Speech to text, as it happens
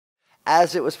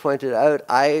as it was pointed out,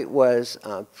 I was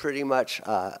pretty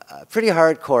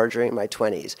hardcore during my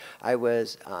 20s. I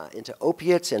was into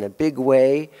opiates in a big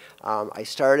way. I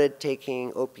started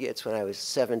taking opiates when I was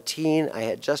 17. I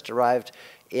had just arrived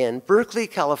in Berkeley,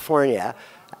 California.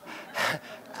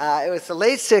 It was the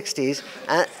late 60s.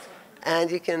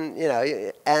 And you can,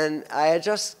 and I had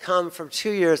just come from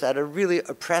 2 years at a really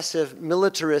oppressive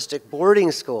militaristic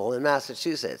boarding school in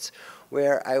Massachusetts,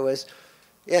 where I was,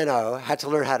 had to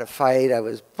learn how to fight. I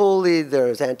was bullied. There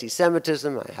was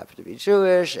anti-Semitism. I happened to be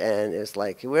Jewish. And it's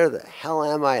like, where the hell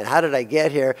am I? And how did I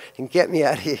get here? And get me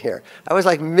out of here. I was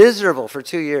like miserable for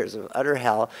 2 years of utter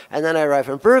hell. And then I arrived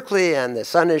from Berkeley, and the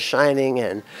sun is shining,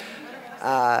 and,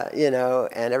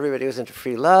 and everybody was into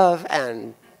free love,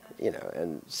 and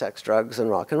and sex, drugs, and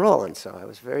rock and roll. And so I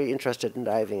was very interested in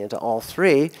diving into all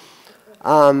three.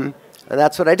 And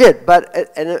that's what I did.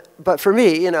 But for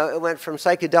me, it went from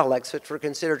psychedelics, which were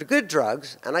considered good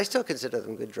drugs, and I still consider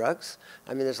them good drugs.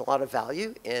 I mean, there's a lot of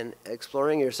value in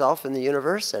exploring yourself in the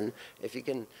universe, and if you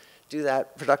can do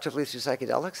that productively through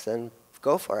psychedelics, then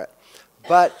go for it.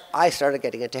 But I started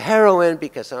getting into heroin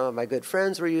because some of my good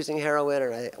friends were using heroin,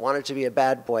 and I wanted to be a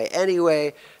bad boy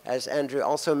anyway, as Andrew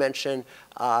also mentioned,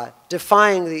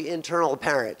 defying the internal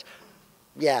parent.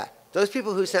 Yeah, those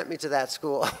people who sent me to that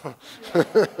school.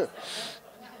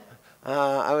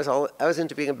 I was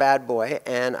into being a bad boy,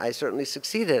 and I certainly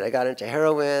succeeded. I got into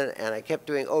heroin, and I kept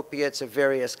doing opiates of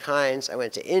various kinds. I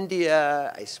went to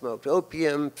India. I smoked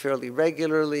opium fairly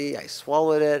regularly. I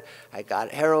swallowed it. I got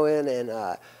heroin in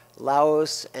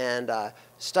Laos and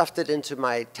stuffed it into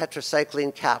my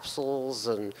tetracycline capsules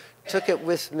and took it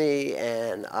with me,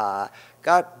 and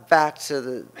got back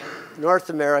to North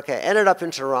America, ended up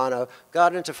in Toronto,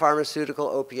 got into pharmaceutical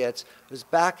opiates, was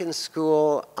back in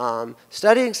school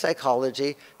studying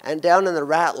psychology, and down in the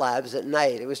rat labs at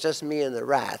night. It was just me and the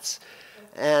rats.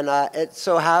 And it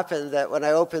so happened that when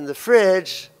I opened the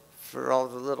fridge for all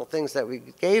the little things that we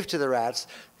gave to the rats,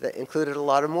 that included a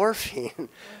lot of morphine.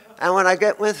 And when I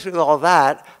went through all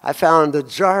that, I found the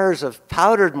jars of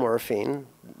powdered morphine,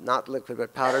 not liquid,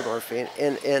 but powdered morphine,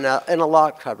 in a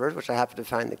locked cupboard, which I happened to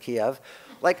find the key of,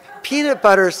 like peanut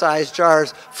butter-sized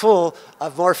jars full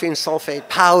of morphine sulfate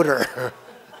powder.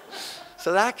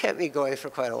 So that kept me going for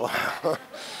quite a while.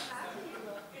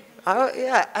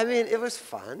 Yeah, I mean, it was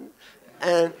fun.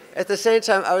 And at the same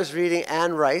time, I was reading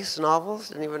Anne Rice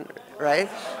novels, right?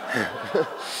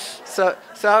 So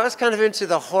I was kind of into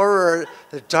the horror,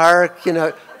 the dark,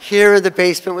 here in the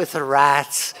basement with the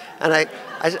rats. And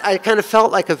I kind of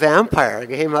felt like a vampire. I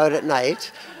came out at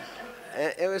night.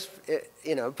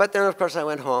 But then, of course, I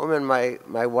went home, and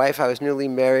my wife, I was newly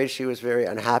married. She was very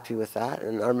unhappy with that,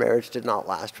 and our marriage did not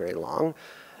last very long.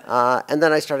 And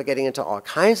then I started getting into all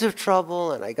kinds of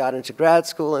trouble, and I got into grad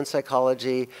school in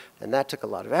psychology, and that took a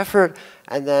lot of effort.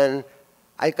 And then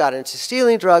I got into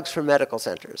stealing drugs from medical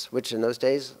centers, which in those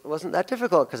days wasn't that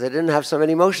difficult because they didn't have so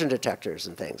many motion detectors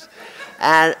and things.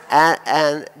 And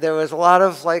there was a lot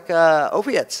of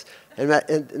opiates in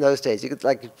those days. You could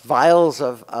vials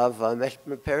of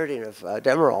meperidine, of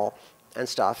Demerol and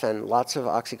stuff, and lots of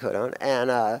oxycodone.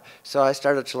 And so I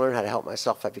started to learn how to help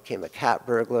myself. I became a cat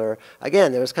burglar.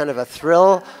 Again, there was kind of a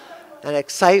thrill and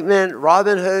excitement,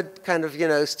 Robin Hood, kind of,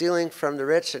 stealing from the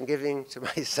rich and giving to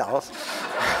myself.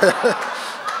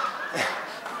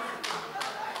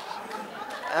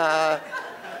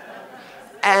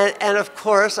 And of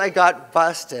course, I got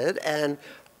busted, and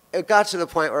it got to the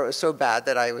point where it was so bad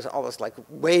that I was almost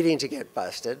waiting to get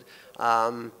busted.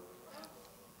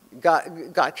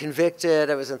 Got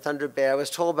convicted. I was in Thunder Bay. I was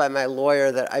told by my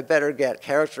lawyer that I better get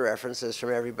character references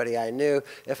from everybody I knew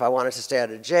if I wanted to stay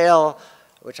out of jail,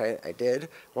 which I did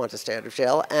want to stay out of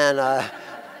jail. And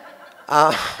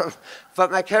but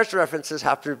my character references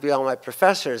happened to be all my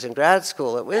professors in grad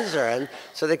school at Windsor, and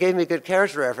so they gave me good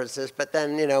character references. But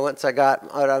then, once I got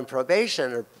out on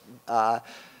probation,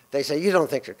 they say, "You don't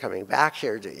think you're coming back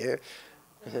here, do you?"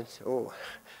 I said, "Oh,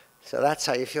 so that's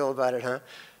how you feel about it, huh?"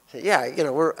 I said, "Yeah,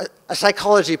 we're a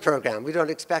psychology program. We don't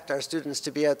expect our students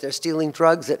to be out there stealing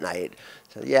drugs at night."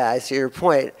 So yeah, I see your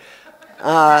point.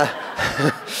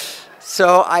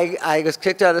 So I was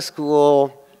kicked out of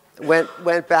school.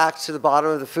 Went back to the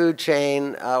bottom of the food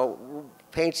chain,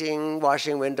 painting,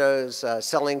 washing windows,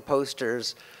 selling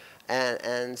posters,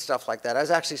 and stuff like that. I was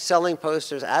actually selling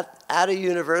posters at a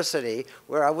university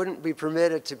where I wouldn't be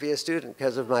permitted to be a student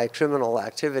because of my criminal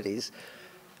activities.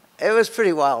 It was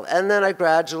pretty wild. And then I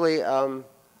gradually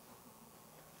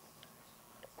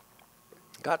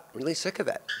got really sick of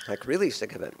it, really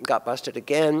sick of it. Got busted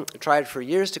again, tried for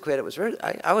years to quit. It was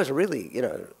I was really,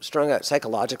 strung out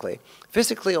psychologically.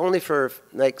 Physically only for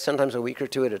sometimes a week or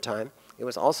two at a time. It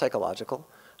was all psychological,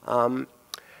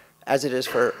 as it is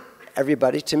for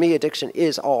everybody. To me, addiction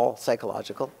is all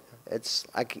psychological.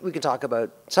 We can talk about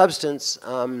substance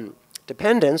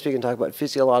dependence, we can talk about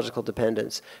physiological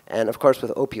dependence, and of course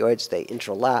with opioids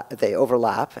they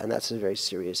overlap, and that's a very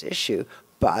serious issue.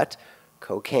 But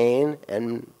cocaine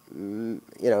and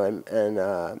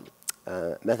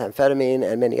methamphetamine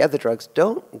and many other drugs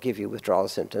don't give you withdrawal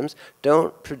symptoms,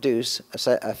 don't produce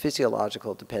a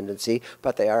physiological dependency,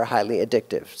 but they are highly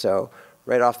addictive. So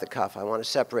right off the cuff, I want to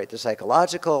separate the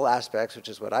psychological aspects, which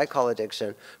is what I call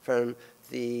addiction, from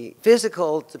the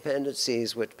physical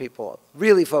dependencies, which people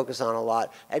really focus on a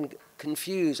lot and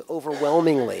confuse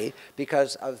overwhelmingly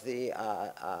because of the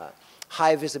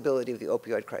high visibility of the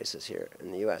opioid crisis here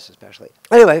in the US especially.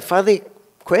 Anyway, finally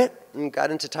quit and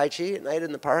got into Tai Chi at night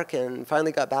in the park and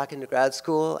finally got back into grad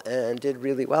school and did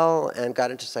really well and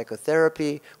got into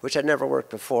psychotherapy, which had never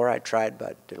worked before. I tried,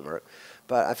 but it didn't work.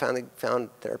 But I finally found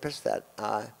therapists that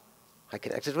I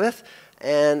connected with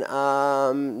and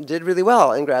did really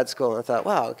well in grad school. And I thought,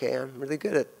 wow, okay, I'm really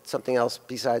good at something else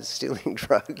besides stealing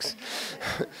drugs.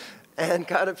 And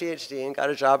got a PhD and got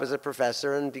a job as a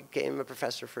professor and became a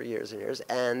professor for years and years.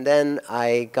 And then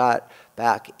I got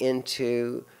back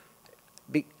into,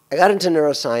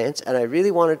 neuroscience, and I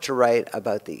really wanted to write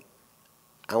about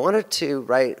I wanted to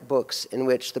write books in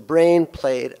which the brain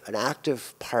played an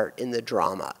active part in the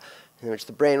drama, in which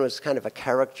the brain was kind of a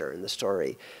character in the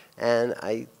story. And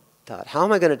I thought, how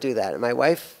am I going to do that? And my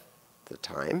wife, at the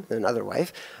time, another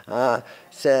wife,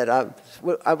 said,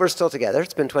 we're still together.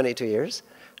 It's been 22 years.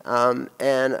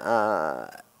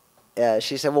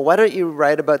 She said, well, why don't you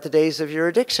write about the days of your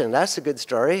addiction? That's a good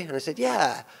story. And I said,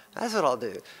 yeah, that's what I'll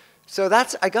do. So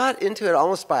I got into it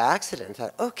almost by accident. I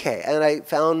thought, okay. And I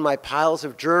found my piles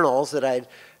of journals that I'd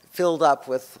filled up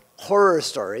with horror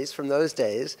stories from those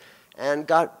days and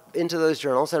got into those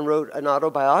journals and wrote an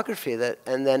autobiography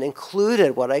and then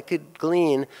included what I could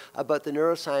glean about the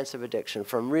neuroscience of addiction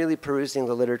from really perusing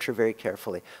the literature very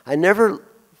carefully. I never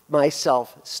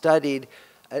myself studied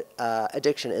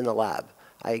addiction in the lab.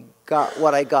 I got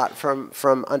what I got from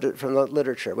the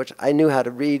literature, which I knew how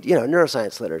to read,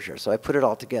 neuroscience literature. So I put it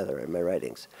all together in my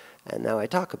writings, and now I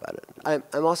talk about it.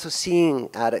 I'm also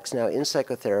seeing addicts now in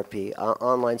psychotherapy,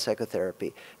 online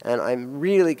psychotherapy, and I'm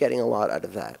really getting a lot out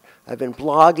of that. I've been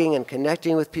blogging and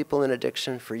connecting with people in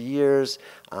addiction for years.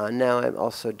 Now I'm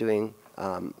also doing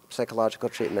psychological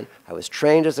treatment. I was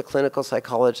trained as a clinical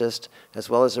psychologist as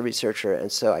well as a researcher,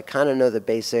 and so I kind of know the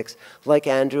basics. Like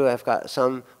Andrew, I've got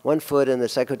one foot in the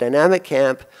psychodynamic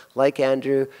camp. Like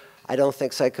Andrew, I don't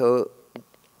think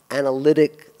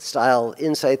psychoanalytic style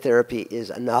insight therapy is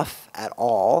enough at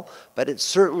all, but it's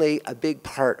certainly a big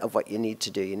part of what you need to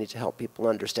do. You need to help people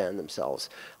understand themselves,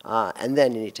 and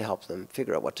then you need to help them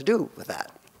figure out what to do with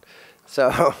that.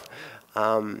 So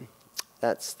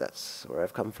that's where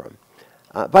I've come from.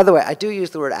 By the way, I do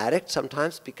use the word addict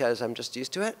sometimes because I'm just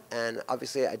used to it, and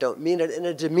obviously I don't mean it in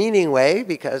a demeaning way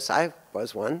because I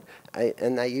was one,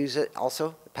 and I use it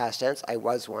also, past tense, I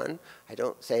was one. I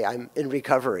don't say I'm in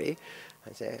recovery.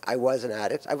 I say I was an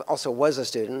addict. I also was a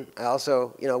student. I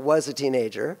also, was a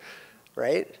teenager,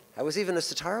 right? I was even a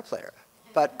sitar player,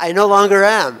 but I no longer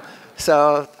am.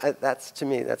 So to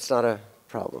me, that's not a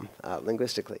problem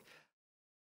linguistically.